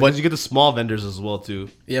really was. Like, you get the small vendors as well, too.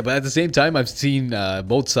 Yeah, but at the same time, I've seen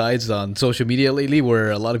both sides on social media lately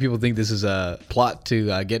where a lot of people think this is a plot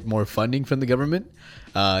to get more funding from the government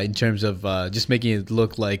in terms of just making it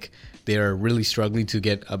look like they're really struggling to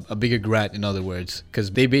get a bigger grant, in other words, because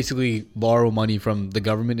they basically borrow money from the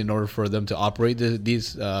government in order for them to operate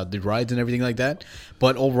the rides and everything like that.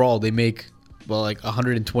 But overall, they make like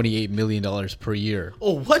 $128 million per year.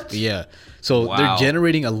 Oh, what? Yeah. So Wow. they're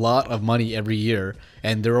generating a lot of money every year.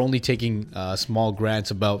 and they're only taking small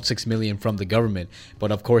grants, about 6 million from the government.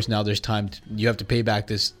 But of course, now there's time. You have to pay back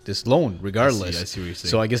this loan regardless. I see what you're saying.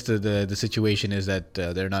 So I guess the situation is that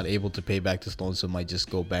they're not able to pay back this loan, so might just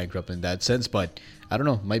go bankrupt in that sense. But I don't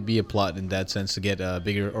know, might be a plot in that sense to get a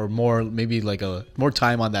bigger or more, maybe like a more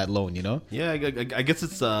time on that loan, you know? Yeah, I guess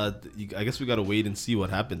it's. I guess we gotta wait and see what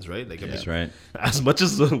happens, right? Like, I mean, That's right. As much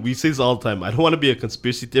as we say this all the time, I don't want to be a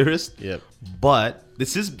conspiracy theorist. Yep. But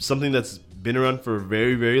this is something that's been around for a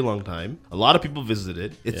very, very long time. A lot of people visit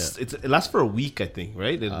it. It lasts for a week, I think,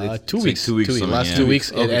 right? 2 weeks. 2 weeks, something, Last yeah. 2 weeks.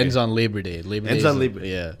 It Okay. ends on Labor Day. Ends on Labor.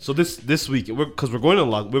 Yeah. So this week, because we're going to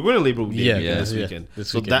Labor Day Yeah, this yeah. weekend. This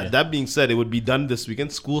so weekend, that being said, it would be done this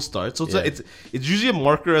weekend. School starts, so Yeah. it's usually a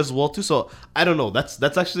marker as well too. So I don't know.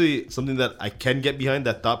 That's actually something that I can get behind.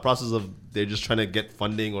 That thought process of they're just trying to get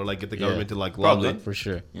funding or like get the government to like log Probably. in. For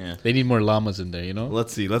sure. Yeah. They need more llamas in there, you know?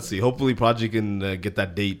 Let's see. Hopefully, Project can get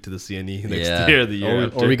that date to the CNE next Yeah. year, the year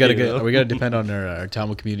after. Or we gotta you know? depend on our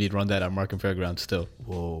Tamil community to run that at Markham Fairgrounds still.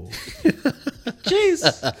 Whoa, Jeez.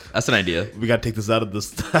 That's an idea. we gotta take this out of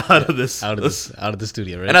this Out of the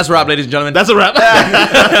studio, right? And that's a wrap, ladies and gentlemen. That's a wrap.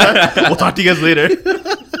 We'll talk to you guys later.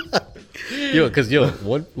 because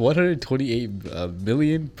 128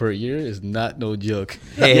 million per year is not no joke.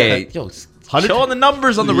 hey, yo, show on the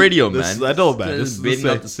numbers on the radio, This- man. I know, man. This is This- baiting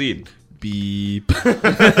this- out the scene. Beep.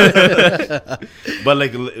 But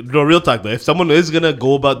like, no, real talk though. If someone is gonna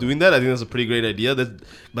go about doing that, I think that's a pretty great idea.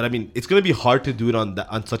 But I mean, it's gonna be hard to do it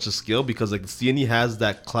on such a scale because like the CNE has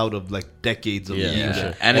that cloud of like decades of Yeah, leadership.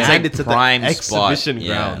 sure. And it's like at the prime spot. exhibition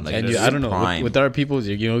Yeah, ground. like And this I don't know, prime. with our people,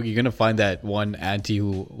 you're gonna find that one auntie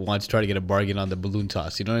who wants to try to get a bargain on the balloon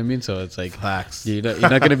toss. You know what I mean? So it's like Facts. you're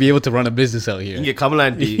not gonna be able to run a business out here. இங்க Kamal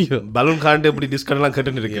aunty balloon காண்டு இப்படி discount எல்லாம்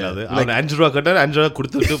கட்டுன்னு இருக்கிறாரு அவன் 5 ரூபா கட்ட 5 ரூபா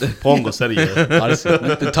கொடுத்துட்டு போங்க சரி. Honestly,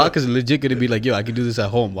 the talk is legit gonna be like, yo, I can do this at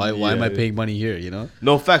home. Why am I paying money here? You know?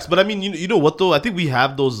 No facts, but I mean, you know what though? I think we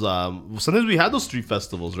have those. Sometimes we have those street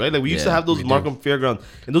festivals, right? Like we used to Yeah, have those Markham Fairground,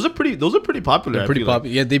 and those are pretty popular. They're pretty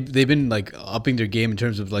popular. Yeah, they've been like upping their game in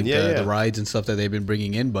terms of like Yeah, the rides and stuff that they've been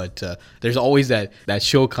bringing in. But there's always that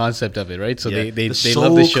show concept of it, right? So Yeah, they the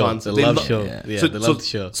love the show show. concept. They They love lo- show. yeah. Yeah, So, they so, love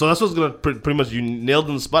the show. so that's what's gonna pretty much you nailed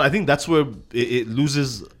in the spot. I think that's where it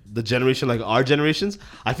loses the generation, like our generations.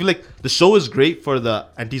 I feel like the show is great for the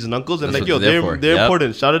aunties and uncles, and That's like what yo, they're there for. they're Yep.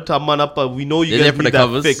 important. Shout out to Amman Appa. We know you They're there guys for need the that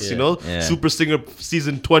covers. fix, you Yeah. know, Yeah. Super Singer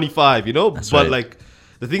season 25, you know. That's but right. like.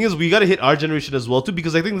 The thing is, we got to hit our generation as well too,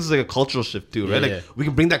 because I think this is like a cultural shift too, right? Yeah, Like yeah. we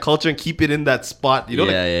can bring that culture and keep it in that spot, you know?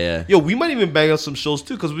 Yeah, like, yeah. Yo, we might even bang out some shows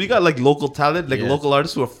too, because we got like local talent, like Yeah. local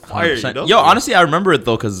artists who are fire, you 100%. know? Yo, honestly, I remember it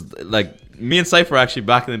though, because like me and Cypher actually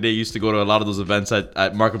back in the day used to go to a lot of those events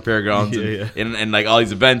at Markham Fairgrounds and like all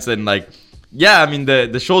these events and like. Yeah, I mean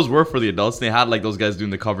the shows were for the adults. They had like those guys doing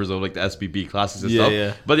the covers of like the SBB classes and Yeah, stuff.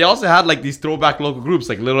 yeah. But they also had like these throwback local groups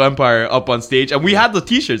like Little Empire up on stage, and we had the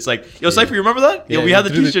T-shirts. Like, yo, Cypher, you remember that? Yeah, Yeah, we they had the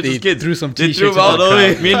threw T-shirts they as kids. threw some They T-shirts them at out. the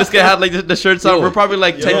crowd. Me and this guy had like the shirts on. Yo, We're probably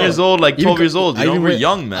like 10 years old, like 12 years old. You know, we're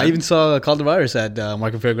young, man. I even saw Caldervirus at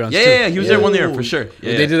Markham Fairgrounds. yeah, too. yeah, he was there one year for sure.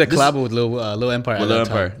 Yeah, They did a This- collab with Lil Empire. with at Little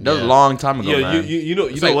that Empire. time. That was Yeah. a long time ago, Yeah, man. you know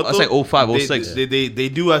It's like- what? that's though? like 05, 06. They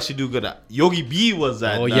do actually do good. Yogi B was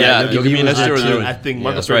at. Oh, yeah, Yogi B and was Esther there were too. there. I think Yeah.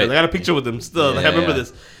 Marcus That's Fairgrounds. right. I got a picture with them still. Like, I Yeah, remember yeah.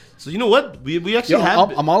 this. So you know what? We actually Yo,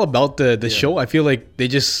 have. I'm all about the show. I feel like they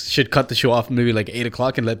just should cut the show off maybe like 8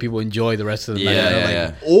 o'clock and let people enjoy the rest of the night. Yeah, you know, yeah,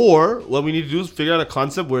 like, yeah. Or what we need to do is figure out a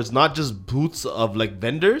concept where it's not just booths of like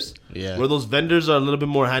vendors. Yeah. Where those vendors are a little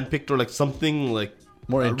bit more handpicked or like something like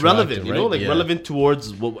More relevant, interactive, you know, right? like Yeah. relevant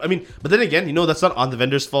towards what I mean. But then again, you know, that's not on the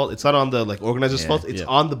vendor's fault. It's not on the like organizer's Yeah. fault. It's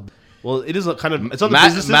Yeah. on the well, it is a kind of it's on the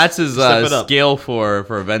businesses. Matt's to step it up. scale for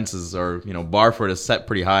events is, or bar for it is set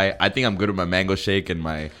pretty high. I think I'm good with my mango shake and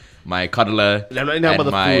my cuddler. I'm not even about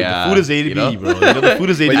the and food. The food is A to you B, know? bro. You know, the food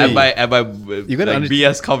is A to And B. my You gotta like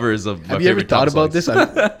BS covers of my have you ever favorite thought top about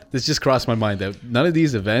songs. this? This just crossed my mind that none of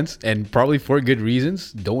these events, and probably for good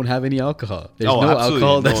reasons, don't have any alcohol. There's Oh, no absolutely.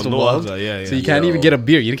 alcohol No- that's no involved. alcohol. Yeah, So yeah. you can't even get a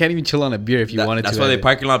beer. You can't even chill on a beer if you wanted That's to. why at they it.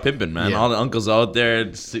 parking lot pimping, man. Yeah. All the uncles out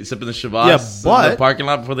there sipping the Shabazz Yeah, in but- the parking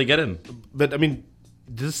lot before they get in. But I mean,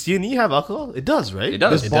 does CNE have alcohol? It does, right? It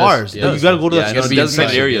does. There's It does. bars. Yeah, But it you got to go to Yeah, that. gotta it's be designated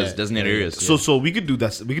inside. areas. Yeah. Designated areas. So we could do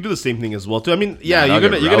that. We could do the same thing as well too. I mean, yeah, Nah, you're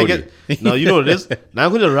I'll gonna get get. No, you know what it is. Now I'm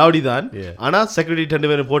going to rowdy dan. Yeah. Ana secretary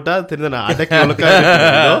tendevena pota therina adakki olaka,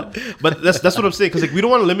 you know. But that's what I'm saying, because like we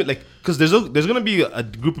don't want to limit, like, because there's gonna be a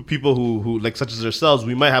group of people who like such as ourselves.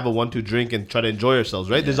 We might have a 1-2 drink and try to enjoy ourselves,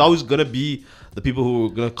 right? There's always gonna be the people who are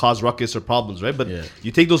gonna cause ruckus or problems, right? But Yeah.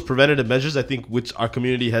 you take those preventative measures, I think, which our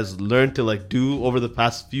community has learned to like do over the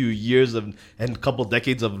past few years and couple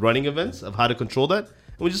decades of running events, of how to control that.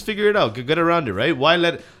 we just figure it out, get around it, right? Why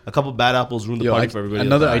let a couple bad apples ruin the party for everybody?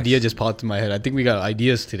 Another else? idea just popped in my head. I think we got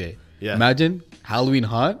ideas today. Yeah. Imagine Halloween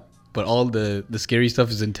hot, but all the scary stuff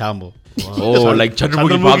is in Tamil. Oh, like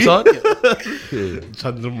Chandramukhi pops out?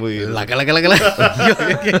 Chandramukhi. Laka, laka, laka, laka.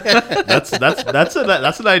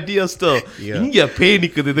 That's an idea still. Yeah. Inga pain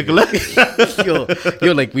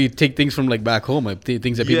Yo, like we take things from like back home, like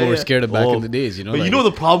things that people were scared of back in the days, you know. But like, you know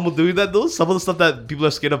the problem with doing that though? Some of the stuff that people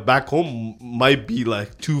are scared of back home might be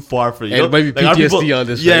like too far for you. And it might be Like, our PTSD people, on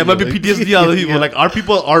this. Yeah, right? it might be Like- PTSD on other people. Like our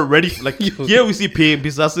people are ready. Like here we see pain,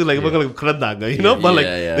 like you know, but like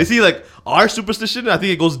Yeah. they see like our superstition. I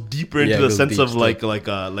think it goes deeper into Yeah, it the goes sense deep of still. like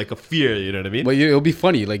a fear. You know what I mean? But it'll be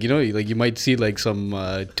funny, like you know, like you might see like some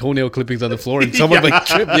toenail clippings on the floor and someone like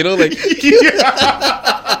trip, you know, like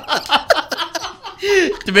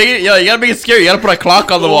To make it, you gotta make it scary. You gotta put a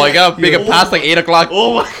clock on the wall. You gotta make it past like 8 o'clock.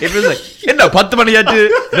 Oh my! If it's like, 10 மணி ஆச்சு,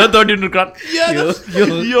 30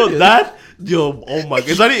 Yeah, oh my!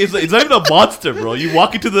 It's not even a monster, bro. You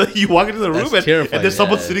walk into the room and terrifying. there's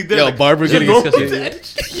someone sitting there. Yo, like, barber there's getting no-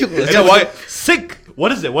 disgusted. Yeah, why? Sick. What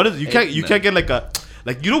is it? You can't get like a.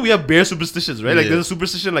 Like, you know, we have bare superstitions, right? Like, Yeah. there's a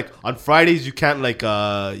superstition, like, on Fridays, you can't, like,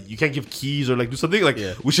 you can't give keys or, like, do something. Like,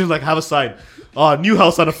 we should, like, have a sign. New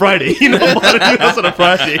house on a Friday. You know, bought a new house on a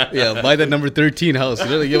Friday. Yeah, buy that number 13 house. You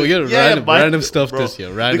know, like, yo, we got random stuff bro. this year.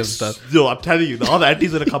 Random Like, stuff. Yo, I'm telling you, all the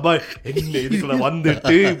aunties gonna come by. You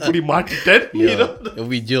know? It'll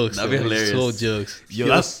be jokes. That'd be though. hilarious. So jokes. Yo,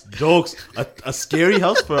 that's jokes. A scary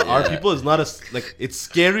house for our people is not it's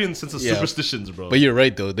scary in the sense of Yeah. superstitions, bro. But you're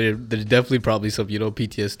right though. There's definitely probably some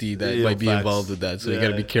PTSD that might be facts. involved with that. So you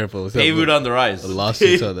gotta be careful. Paywood on the rise.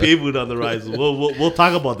 Lawsuits on that. Paywood on the rise. We'll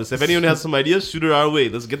talk about this. If anyone has some ideas, shoot it our way.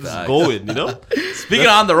 Let's get this going. You know, Speaking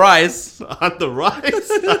of on the rise, on the rise.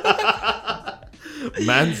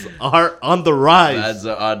 Mans are on the rise. lads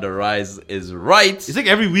are on the rise is right. It's like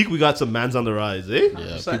every week we got some mans on the rise, eh?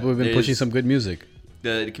 Yeah, people have been pushing some good music.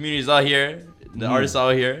 The community's out here, the artists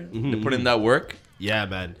out here, they put in that work. Yeah,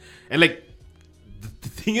 man. And like the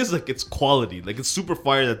thing is, like, it's quality. Like, it's super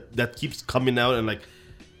fire that keeps coming out, and like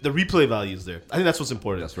the replay value is there. I think that's what's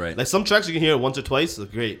important. That's right. Like, some tracks you can hear once or twice.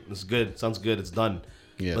 Like, great, it's good, sounds good, it's done.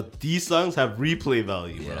 Yeah. But these songs have replay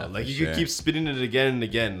value, bro. Yeah, Like, for you sure. can keep spinning it again and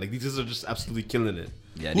again. Like, these guys are just absolutely killing it.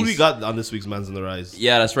 Yeah, Who do we these- got on this week's Mans on the Rise?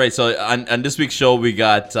 Yeah, that's right. So on this week's show, we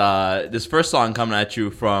got this first song coming at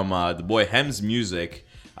you from the boy Hems Music.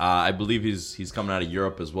 I believe he's coming out of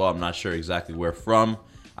Europe as well. I'm not sure exactly where from.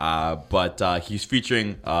 But he's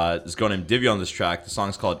featuring this girl named Divya on this track. The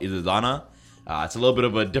song's called Idadana. It's a little bit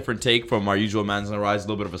of a different take from our usual Mans on the Rise, a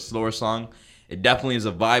little bit of a slower song. It definitely is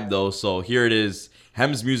a vibe though. So here it is.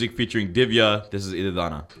 Hems Music featuring Divya. This is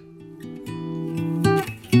Idadana.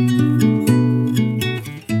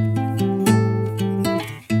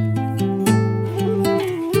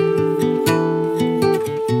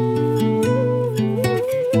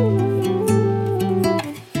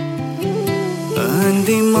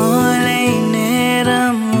 மாலை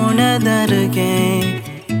நேரம் உனதருகே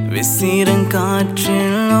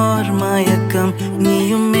விசிறங்காற்றில் ஓர் மயக்கம்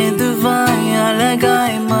நீயும் மெதுவாய்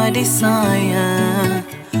அழகாய் மடிசாய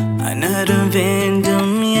அனரும்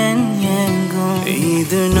வேண்டும் என் எங்கும்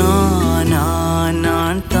இது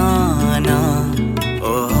நான் தானா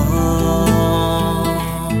ஓ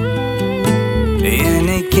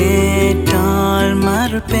என்னை கேட்டால்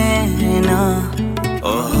மறுப்பேனா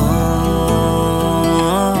ஓ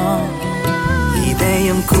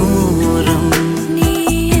இதயம் கூறும் நீ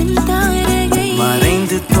என் தாரகை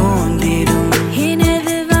மறைந்து தோன்றிடும்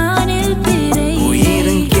எனது வானில் பிறை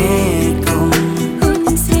உயிரும் கேட்கும்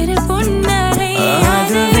உன் சிறு புன்னகை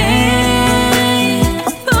அதுவே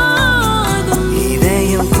போதும்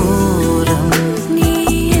இதயம் கூறும் நீ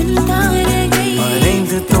என் தாரகை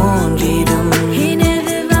மறைந்து தோன்றிடும்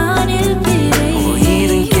எனது வானில் பிறை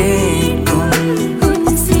உயிரும் கேட்கும்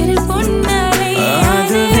உன் சிறு புன்னகை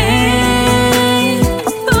அதுவே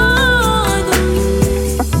போதும்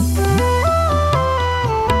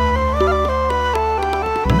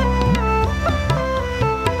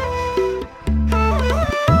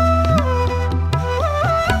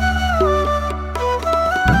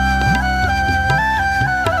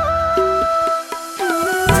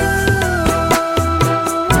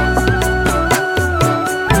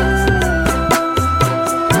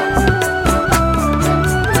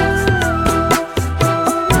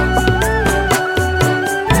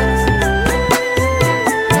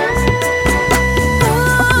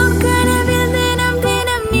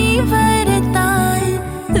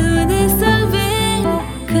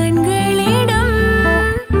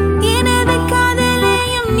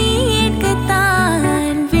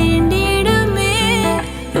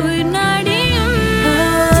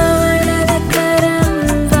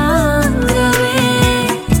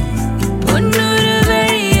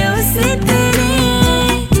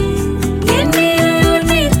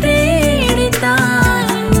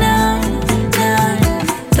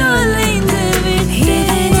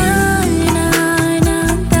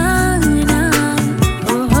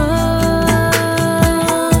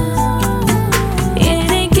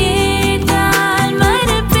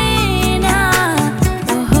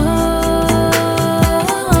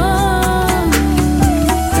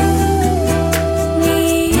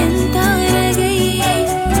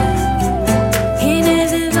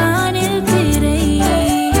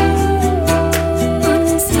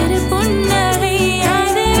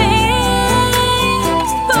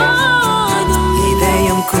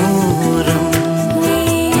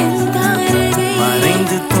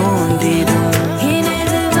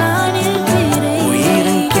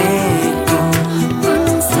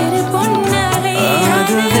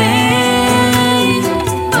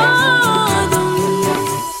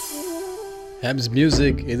M's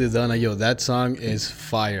music, Ididana, yo, that song is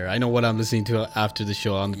fire. I know what I'm listening to after the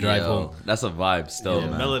show on the drive home. That's a vibe still,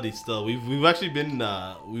 man. Melody still. We've actually been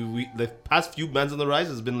we the past few bands on the rise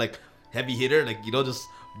has been like heavy hitter, like just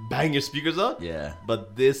bang your speakers out. Yeah.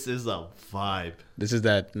 But this is a vibe. This is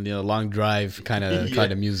that long drive kind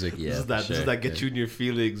of music. Yeah. This is that get you in your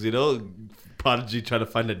feelings, Prodigy trying to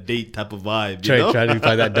find a date type of vibe. Try to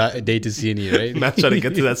find that date to C&E, right? Matt's trying to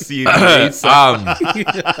get to that scene.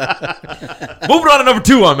 Moving on to number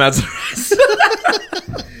 2 on Matt's.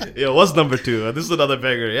 Yeah, what's number 2? This is another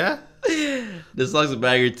banger, yeah? This song's a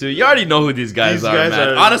banger too. You already know who these guys are,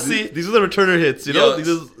 man. Honestly, these are the returner hits, Yo,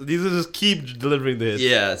 These are just keep delivering the hits.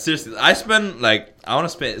 yeah, seriously. I spend like I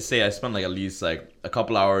spend like at least like a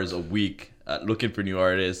couple hours a week looking for new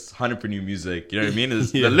artists, hunting for new music. You know what I mean?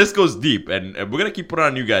 The list goes deep, and we're gonna keep putting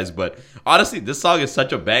on new guys. But honestly, this song is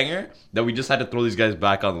such a banger that we just had to throw these guys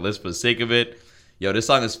back on the list for the sake of it. Yo, this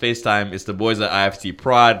song is FaceTime. It's the boys at IFT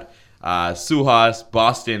Prod, Suhas,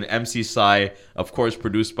 Boston, MC Sai, of course,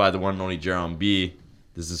 produced by the one and only Jerome B.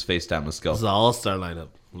 This is FaceTime. Let's go. This is an all-star lineup.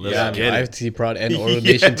 Let's Yeah, get it. IFT Prod and Oro Yeah,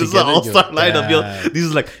 Nation this is together. an all-star lineup, yo. damn. This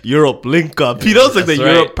is like Europe link up. It's like the That's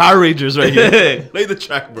right. Europe Power Rangers right here. Play the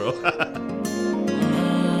track, bro.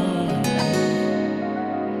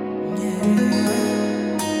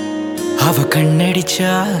 அவ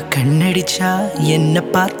கண்ணடிச்சா என்ன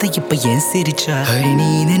பார்த்து இப்ப ஏன் சிரிச்சா அடி நீ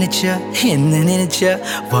நினைச்சா என்ன நினைச்சா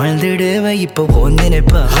வாழ்ந்துடுவ இப்ப ஓ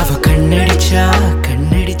நினைப்பா அவ கண்ணடிச்சா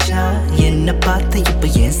என்ன பார்த்து இப்ப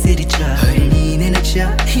ஏன் சிரிச்சா அடி நீ நினைச்சா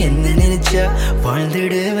என்ன நினைச்சா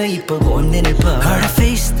வாழ்ந்துடுவ இப்ப ஓ நினைப்பா அட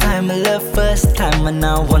FaceTimeல first time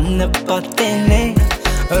நான் ஒன்ன பார்த்தேனே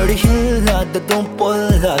அடி இல்லாததும்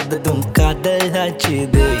பொல்லாததும்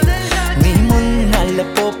காதலாச்சுது நீ முன்னால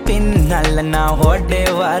போ பின்னால நான் ஓடே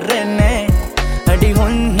வரேனே அடி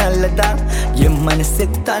உன்னாலதான் என் மனசு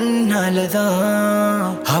தன்னாலதான்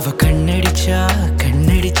அவ கண்ணடிச்சா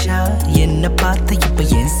என்ன பார்த்து இப்ப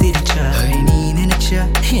ஏன் சிரிச்சா அடி நீ நினைச்சா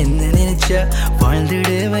என்ன நினைச்சா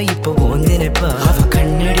வாழ்ந்துடுவ இப்ப ஓ நினைப்பா அவ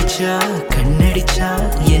கண்ணடிச்சா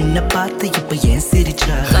என்ன பார்த்து இப்ப ஏன்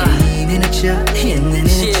சிரிச்சா அடி நீ நினைச்சா என்ன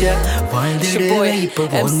நினைச்சா வாழ்ந்துடுவ இப்ப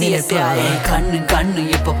ஓ நினைப்பா கண்ணு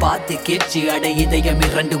இப்ப பார்த்து கேச்சு அட இதயம்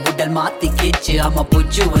 2 உடல் மாத்தி கேச்சு ஆமா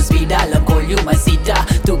புச்சு ஸ்பீடால கொள்ளும சீட்டா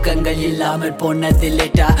தூக்கங்கள் இல்லாமல் போனது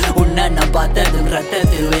லேட்டா உன்ன நான் பார்த்ததும்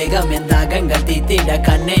ரத்தத்தில் வேகம் என் தாகங்கள் தீத்திட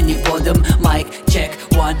கண்ணே நீ போதும் மைக் செக்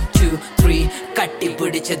 1 2 3 கட்டி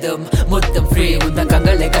பிடிச்சதும் முத்தம் ஃப்ரீ உந்தன்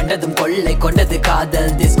கண்களை கண்டதும் கொள்ளை கொண்டது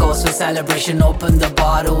காதல் this goes for celebration open the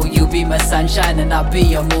bottle you be my sunshine and I'll be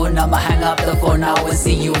your moon I'ma hang up the phone I will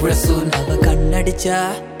see you real soon அவ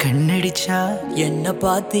கண்ணடிச்சா என்ன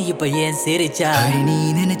பார்த்து இப்ப ஏன் சிரிச்சா நீ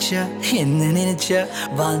நினைச்சா என்ன நினைச்சா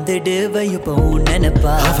வாழ்ந்துடுவ இப்ப உன்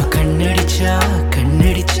நினைப்பா அவ கண்ணடிச்சா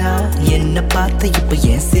என்ன பார்த்து இப்ப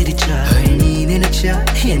ஏன் சிரிச்சா நீ நினைச்சா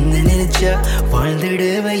என்ன நினைச்சா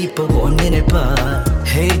வாழ்ந்துடுவ இப்ப உன் நினைப்பா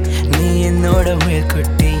ஹே நீ என்னோட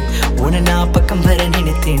முயற்குட்டி உன நான் பக்கம் வர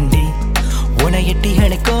நினைத்தேண்டி உன எட்டி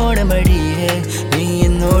அணைக்கோட மடியே நீ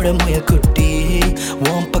என்னோட முயற்குட்டி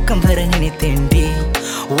உன் பக்கம் வர நினைத்தேண்டி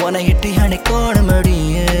உன எட்டி அணைக்கோட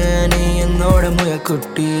மடியே நீ என்னோட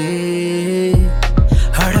முயற்குட்டி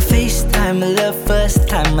அட FaceTimeல first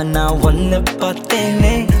time நான் ஒன்ன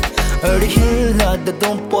பார்த்தேனே அடி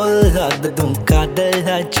இல்லாததும் பொல்லாததும்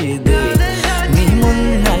காதலாச்சுது நீ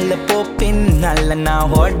முன்னால போ பின்னால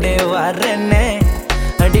நான் ஓடே வரேனே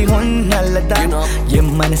அடி உன்னாலதான்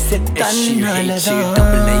என் மனசு தன்னாலதான்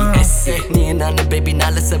நீ நானு பேபி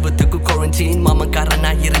நால செவத்துக்கு குவாரண்டைன்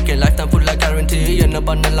மாமக்காரனா இருக்கேன் லைஃப் டைம் ஃபுல்லா கேரண்டி என்ன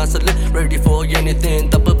பண்ணலாம் சொல்லு ரெடி ஃபார் எனிதிங்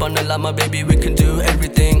தப்பு பண்ணலாமா baby we can do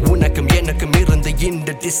everything உனக்கும் எனக்கும் இருந்த இந்த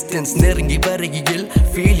டிஸ்டன்ஸ் நெருங்கி வருகையில்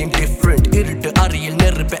ஃபீலிங் டிஃப்ரெண்ட் இருட்டு அறையில்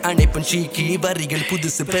நெருப்பை அணைப்பும் சீக்கி வரிகள்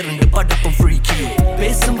புதுசு பெருண்டு படப்பும் ஃப்ரீக்கி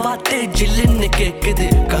பேசும் வார்த்தை ஜில்லுன்னு கேக்குது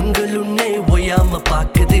கண்கள் உன்னை ஒய்யாம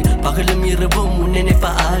பாக்குது பகலும் இரவும் உன் நினைப்ப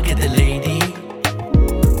ஆகுது லேடி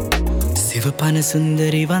சிவப்பான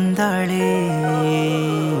சுந்தரி வந்தாளே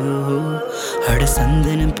அட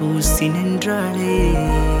சந்தனம் பூசி நின்றாளே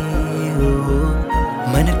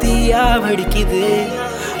மனத்தீயா வடிக்குது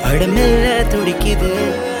அடமெல்ல துடிக்குது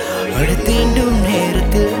அட தீண்டும்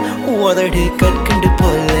நேரத்தில் உதடு கற்கண்டு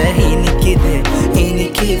போல இனிக்குது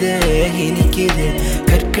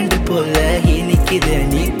கற்கண்டு போல இனிக்குது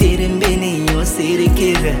நீ திரும்பி நீயும்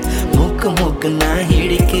சிரிக்கிற மூக்கு நான்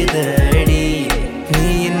இடிக்குது அடி நீ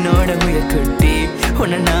என்னோட முயற்குட்டி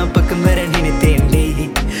உன்னை நான் பக்கம் வர நினைத்தேண்டி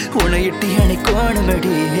உன்னை இட்டு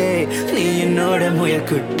அணைக்கோணமடி நீ என்னோட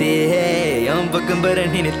முயற்குட்டி என் பக்கம் வர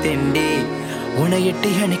நினைத்தேண்டி உன்னை இட்டு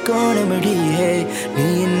அணைக்கோணமடி நீ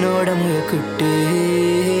என்னோட முயற்குட்டி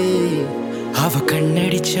அவ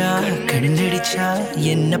கண்ணடிச்சா கண்ணடிச்சா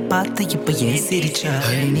என்ன பார்த்து இப்ப ஏன் சிரிச்சா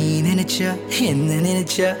நீ நினைச்சா என்ன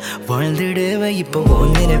நினைச்சா வாழ்ந்துடுவ இப்ப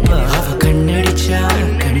உன் நினைப்பா அவ கண்ணடிச்சா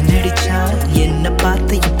கண்ணடிச்சா என்ன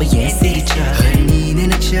பார்த்து இப்ப ஏன் சிரிச்சா நீ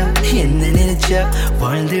நினைச்சா என்ன நினைச்சா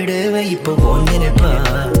வாழ்ந்துடுவ இப்ப உன் நினைப்பா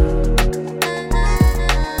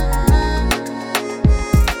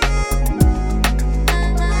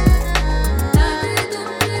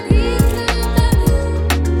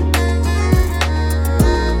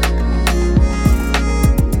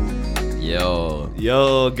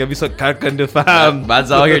Yo, give me some Karkandu, fam.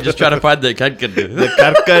 Man's out here just trying to find the Karkandu. The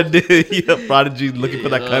Karkandu. Yeah, Prodigy looking for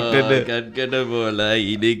that Karkandu. Karkandu bola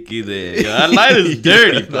inikide. That line is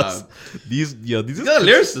dirty, fam. These He's got a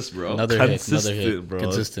lyricist, bro. Another consistent, hit, bro.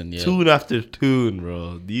 Consistent, yeah. Tune after tune,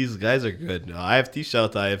 bro. These guys are good. IFT, shout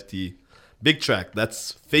out to IFT. Big track.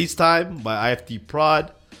 That's FaceTime by IFT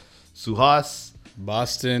Prod, Suhas,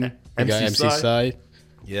 Boston, we got MC MC Side.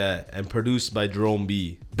 yeah, and produced by Jerome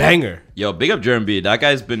B. Banger. Yo, big up Jeremy B. That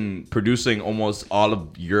guy's been producing almost all of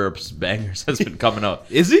Europe's bangers that's been coming out.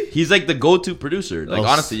 Is he? He's like the go-to producer. Like Oh,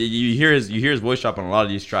 honestly, you hear his voice drop on a lot of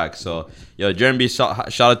these tracks. So, yo, Jeremy B,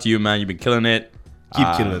 shout out to you, man. You've been killing it. Keep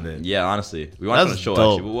killing it. Yeah, honestly, we want you on That's the show.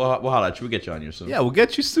 dope. Actually, we'll holler at you. We'll get you on here soon. Yeah, we'll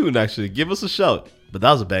get you soon. Actually, give us a shout. But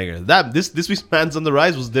that was a banger. This week's Man's on the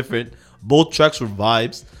Rise was different. Both tracks were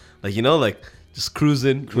vibes. Like like just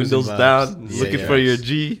cruising windows vibes. down, Yeah, looking yeah. for your G.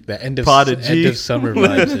 The end of summer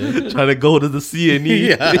vibes. Trying to go to the C and E.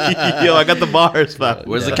 Yo, I got the bars, fam.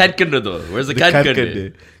 Where's the Karkandu though? Where's the Karkandu?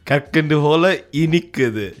 Karkandu hola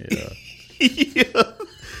inikkudu.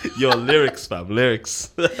 Yo, lyrics, fam,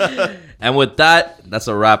 lyrics. And with that, that's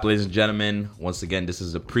a wrap, ladies and gentlemen. Once again, this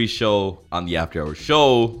is a pre-show on the After Hours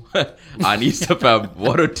show on East FM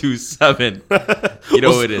 1027. You know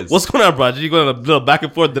what it is. What's going on, bro? You going a little back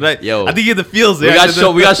and forth tonight? Yo. I think you get the feels We there.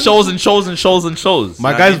 got shows and shows and shows and shows.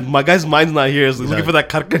 My guy's mind's not here. So looking for that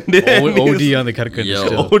Karkandu. OD on the Karkandu Yo.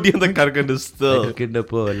 still. OD on the Karkandu still.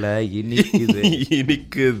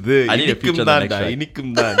 Inikkudu. I need a feature on the next track.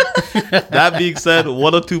 Inikkumdan. That being said,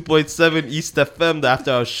 102.7 East FM, the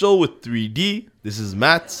After Hours show with 3D. This is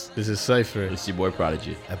Matt's. This is Cypher. It's your boy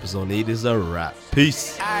Prodigy. Episode 8 is a wrap.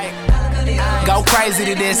 Peace. Go crazy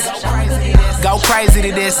to this. Go crazy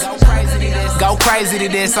to this. Go crazy to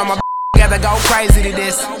this. I'm a gotta go crazy to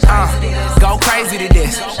this. Go crazy to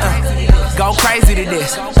this. Go crazy to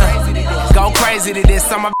this. Go crazy to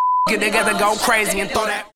this. I'm a together go crazy and throw that.